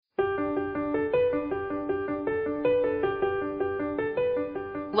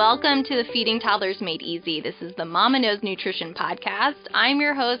Welcome to the Feeding Toddlers Made Easy. This is the Mama Knows Nutrition podcast. I'm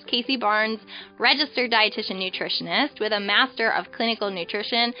your host, Casey Barnes, registered dietitian nutritionist with a master of clinical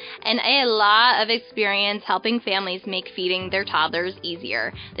nutrition and a lot of experience helping families make feeding their toddlers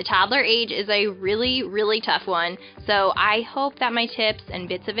easier. The toddler age is a really, really tough one, so I hope that my tips and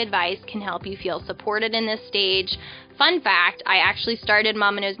bits of advice can help you feel supported in this stage. Fun fact, I actually started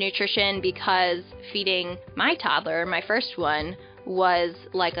Mama Knows Nutrition because feeding my toddler, my first one, was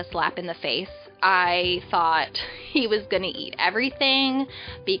like a slap in the face. I thought he was going to eat everything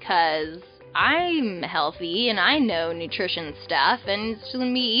because I'm healthy and I know nutrition stuff and it's going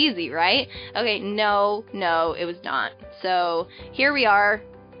to be easy, right? Okay, no, it was not. So here we are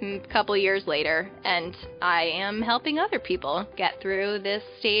a couple years later, and I am helping other people get through this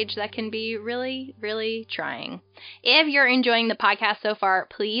stage that can be really, really trying. If you're enjoying the podcast so far,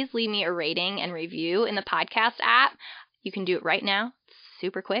 please leave me a rating and review in the podcast app. You can do it right now. It's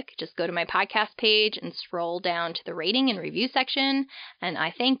super quick. Just go to my podcast page and scroll down to the rating and review section, and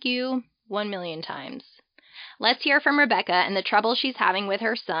I thank you 1,000,000 times. Let's hear from Rebecca and the trouble she's having with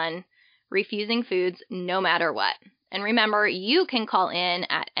her son refusing foods no matter what. And remember, you can call in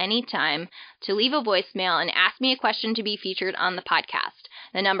at any time to leave a voicemail and ask me a question to be featured on the podcast.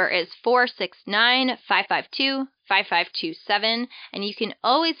 The number is 469-552-5527, and you can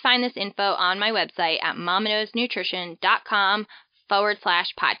always find this info on my website at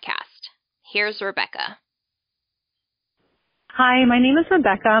mamaknowsnutrition.com/podcast. Here's Rebecca. Hi, my name is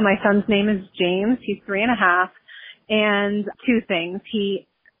Rebecca. My son's name is James. He's 3.5. And two things. He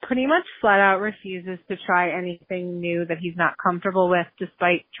pretty much flat out refuses to try anything new that he's not comfortable with,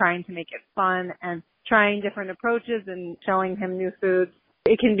 despite trying to make it fun and trying different approaches and showing him new foods.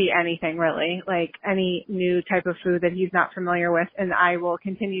 It can be anything, really, like any new type of food that he's not familiar with, and I will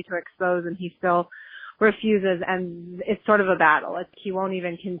continue to expose, and he still refuses, and it's sort of a battle. He won't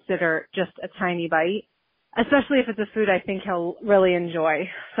even consider just a tiny bite, especially if it's a food I think he'll really enjoy.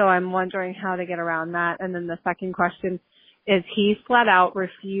 So I'm wondering how to get around that. And then the second question is he flat out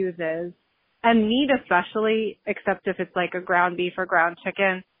refuses, and meat especially, except if it's like a ground beef or ground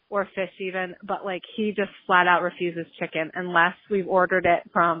chicken or fish even, but like he just flat out refuses chicken unless we've ordered it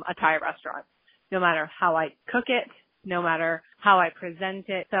from a Thai restaurant, no matter how I cook it, no matter how I present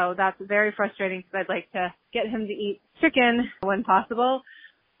it. So that's very frustrating because I'd like to get him to eat chicken when possible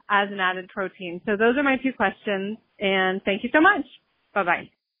as an added protein. So those are my two questions, and thank you so much.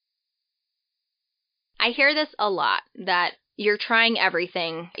 Bye-bye. I hear this a lot, that you're trying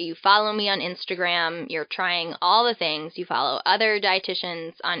everything. You follow me on Instagram, you're trying all the things. You follow other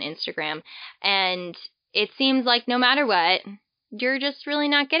dietitians on Instagram, and it seems like no matter what, you're just really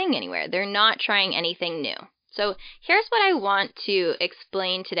not getting anywhere. They're not trying anything new. So here's what I want to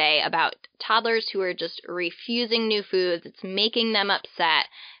explain today about toddlers who are just refusing new foods. It's making them upset.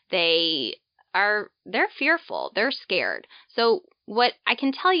 They're fearful. They're scared. So what I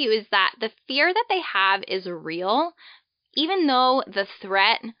can tell you is that the fear that they have is real, even though the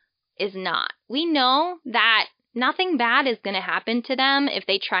threat is not. We know that nothing bad is going to happen to them if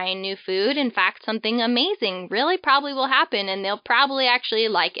they try a new food. In fact, something amazing really probably will happen, and they'll probably actually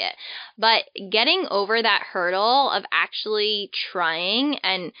like it. But getting over that hurdle of actually trying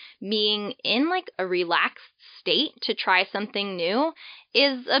and being in like a relaxed state to try something new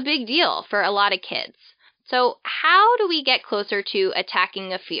is a big deal for a lot of kids. So how do we get closer to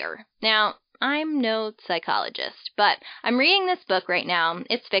attacking a fear? Now, I'm no psychologist, but I'm reading this book right now.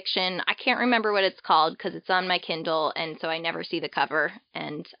 It's fiction. I can't remember what it's called because it's on my Kindle, and so I never see the cover,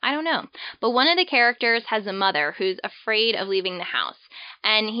 and I don't know. But one of the characters has a mother who's afraid of leaving the house,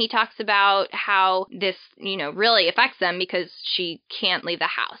 and he talks about how this, really affects them because she can't leave the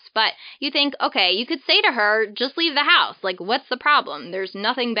house. But you think, okay, you could say to her, just leave the house. Like, what's the problem? There's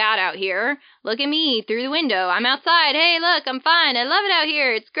nothing bad out here. Look at me through the window. I'm outside. Hey, look, I'm fine. I love it out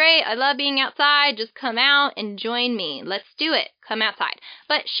here. It's great. I love being outside. Just come out and join me. Let's do it. Come outside.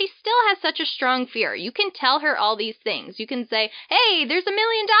 But she still has such a strong fear. You can tell her all these things. You can say, hey, there's $1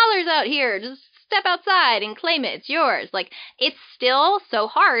 million out here. Just step outside and claim it. It's yours. Like, it's still so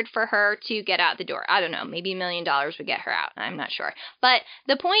hard for her to get out the door. I don't know. Maybe $1 million would get her out. I'm not sure. But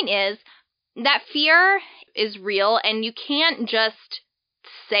the point is that fear is real, and you can't just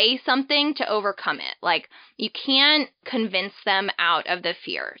say something to overcome it. Like, you can't convince them out of the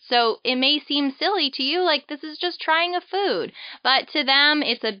fear. So it may seem silly to you, like this is just trying a food, but to them,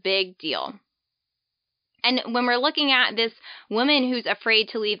 it's a big deal. And when we're looking at this woman who's afraid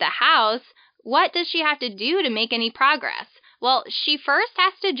to leave the house, what does she have to do to make any progress? Well, she first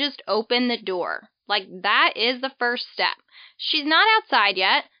has to just open the door. Like, that is the first step. She's not outside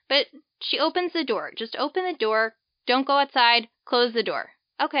yet, but she opens the door. Just open the door. Don't go outside. Close the door.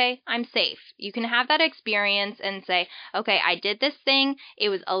 okay, I'm safe. You can have that experience and say, okay, I did this thing. It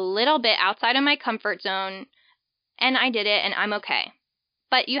was a little bit outside of my comfort zone, and I did it, and I'm okay.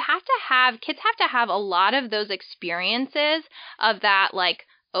 But kids have to have a lot of those experiences of that, like,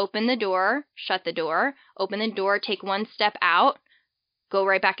 open the door, shut the door, open the door, take one step out, go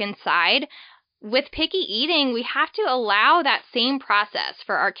right back inside. With picky eating, we have to allow that same process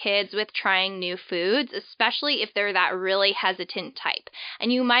for our kids with trying new foods, especially if they're that really hesitant type.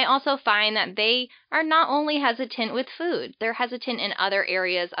 And you might also find that they are not only hesitant with food, they're hesitant in other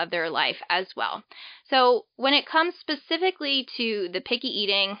areas of their life as well. So when it comes specifically to the picky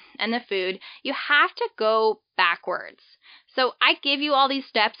eating and the food, you have to go backwards. So I give you all these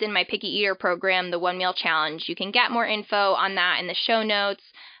steps in my Picky Eater program, the One Meal Challenge. You can get more info on that in the show notes,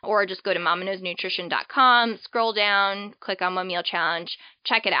 or just go to mamaknowsnutrition.com, scroll down, click on One Meal Challenge,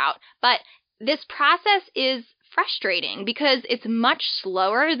 check it out. But this process is frustrating because it's much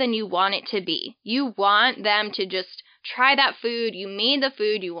slower than you want it to be. You want them to just try that food. You made the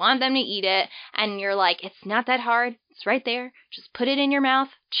food. You want them to eat it. And you're like, it's not that hard. It's right there. Just put it in your mouth,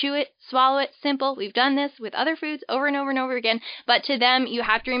 chew it, swallow it. Simple. We've done this with other foods over and over and over again. But to them, you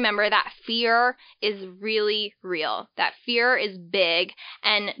have to remember that fear is really real. That fear is big.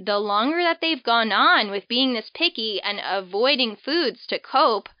 And the longer that they've gone on with being this picky and avoiding foods to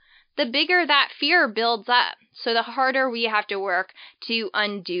cope, the bigger that fear builds up. So the harder we have to work to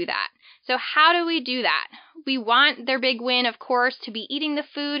undo that. So how do we do that? We want their big win, of course, to be eating the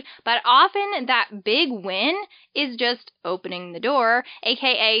food, but often that big win is just opening the door,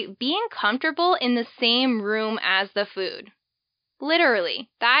 aka being comfortable in the same room as the food. Literally,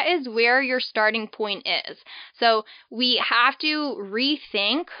 that is where your starting point is. So we have to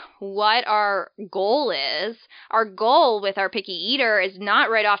rethink what our goal is. Our goal with our picky eater is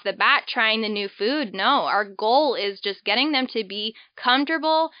not right off the bat trying the new food. No, our goal is just getting them to be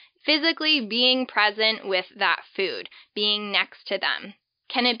comfortable physically being present with that food, being next to them.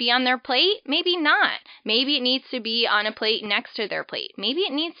 Can it be on their plate? Maybe not. Maybe it needs to be on a plate next to their plate. Maybe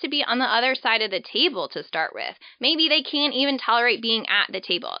it needs to be on the other side of the table to start with. Maybe they can't even tolerate being at the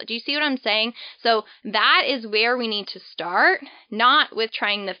table. Do you see what I'm saying? So that is where we need to start, not with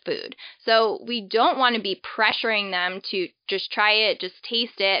trying the food. So we don't want to be pressuring them to just try it, just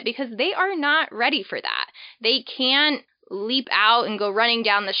taste it, because they are not ready for that. They can't leap out and go running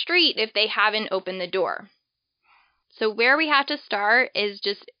down the street if they haven't opened the door. So where we have to start is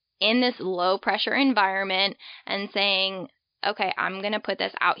just in this low pressure environment and saying, okay, I'm going to put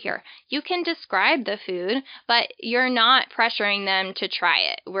this out here. You can describe the food, but you're not pressuring them to try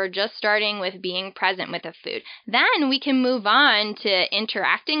it. We're just starting with being present with the food. Then we can move on to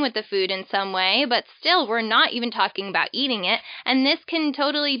interacting with the food in some way, but still we're not even talking about eating it. And this can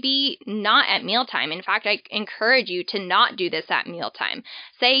totally be not at mealtime. In fact, I encourage you to not do this at mealtime.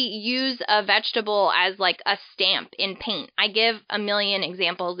 Say use a vegetable as like a stamp in paint. I give a million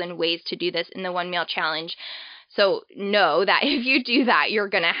examples and ways to do this in the One Meal Challenge. So know that if you do that, you're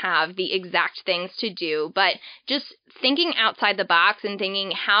going to have the exact things to do. But just thinking outside the box and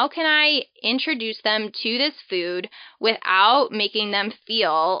thinking, how can I introduce them to this food without making them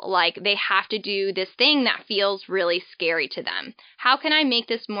feel like they have to do this thing that feels really scary to them? How can I make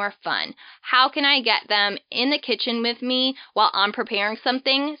this more fun? How can I get them in the kitchen with me while I'm preparing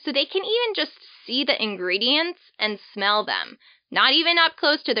something so they can even just see the ingredients and smell them? Not even up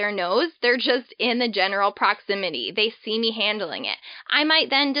close to their nose, they're just in the general proximity. They see me handling it. I might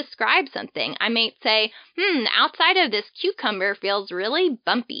then describe something. I might say, outside of this cucumber feels really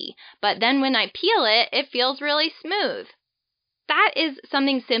bumpy, but then when I peel it, it feels really smooth. That is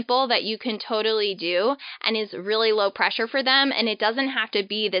something simple that you can totally do and is really low pressure for them, and it doesn't have to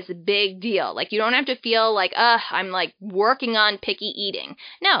be this big deal. Like, you don't have to feel like, I'm like working on picky eating.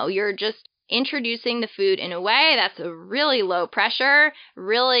 No, you're just introducing the food in a way that's a really low pressure,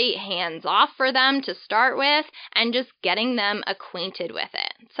 really hands off for them to start with, and just getting them acquainted with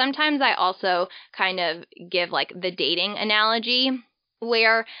it. Sometimes I also kind of give like the dating analogy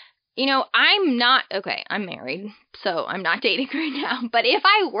where, I'm married, so I'm not dating right now. But if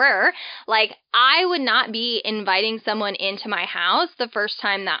I were, I would not be inviting someone into my house the first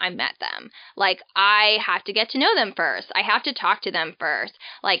time that I met them. I have to get to know them first. I have to talk to them first.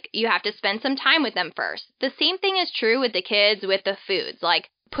 You have to spend some time with them first. The same thing is true with the kids with the foods.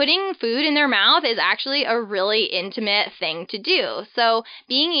 Putting food in their mouth is actually a really intimate thing to do. So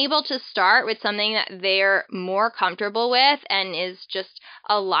being able to start with something that they're more comfortable with and is just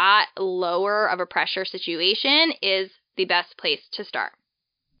a lot lower of a pressure situation is the best place to start.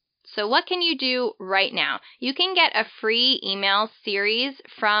 So what can you do right now? You can get a free email series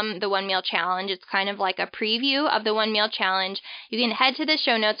from the One Meal Challenge. It's kind of like a preview of the One Meal Challenge. You can head to the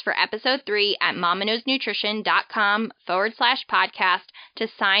show notes for episode 3 at mamaknowsnutrition.com/podcast to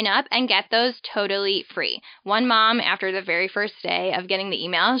sign up and get those totally free. One mom, after the very first day of getting the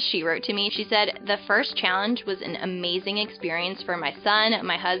email, she wrote to me. She said, "The first challenge was an amazing experience for my son,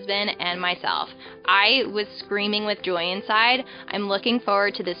 my husband, and myself. I was screaming with joy inside. I'm looking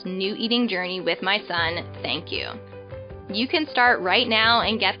forward to this new eating journey with my son. Thank you." You can start right now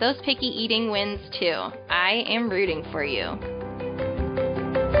and get those picky eating wins too. I am rooting for you.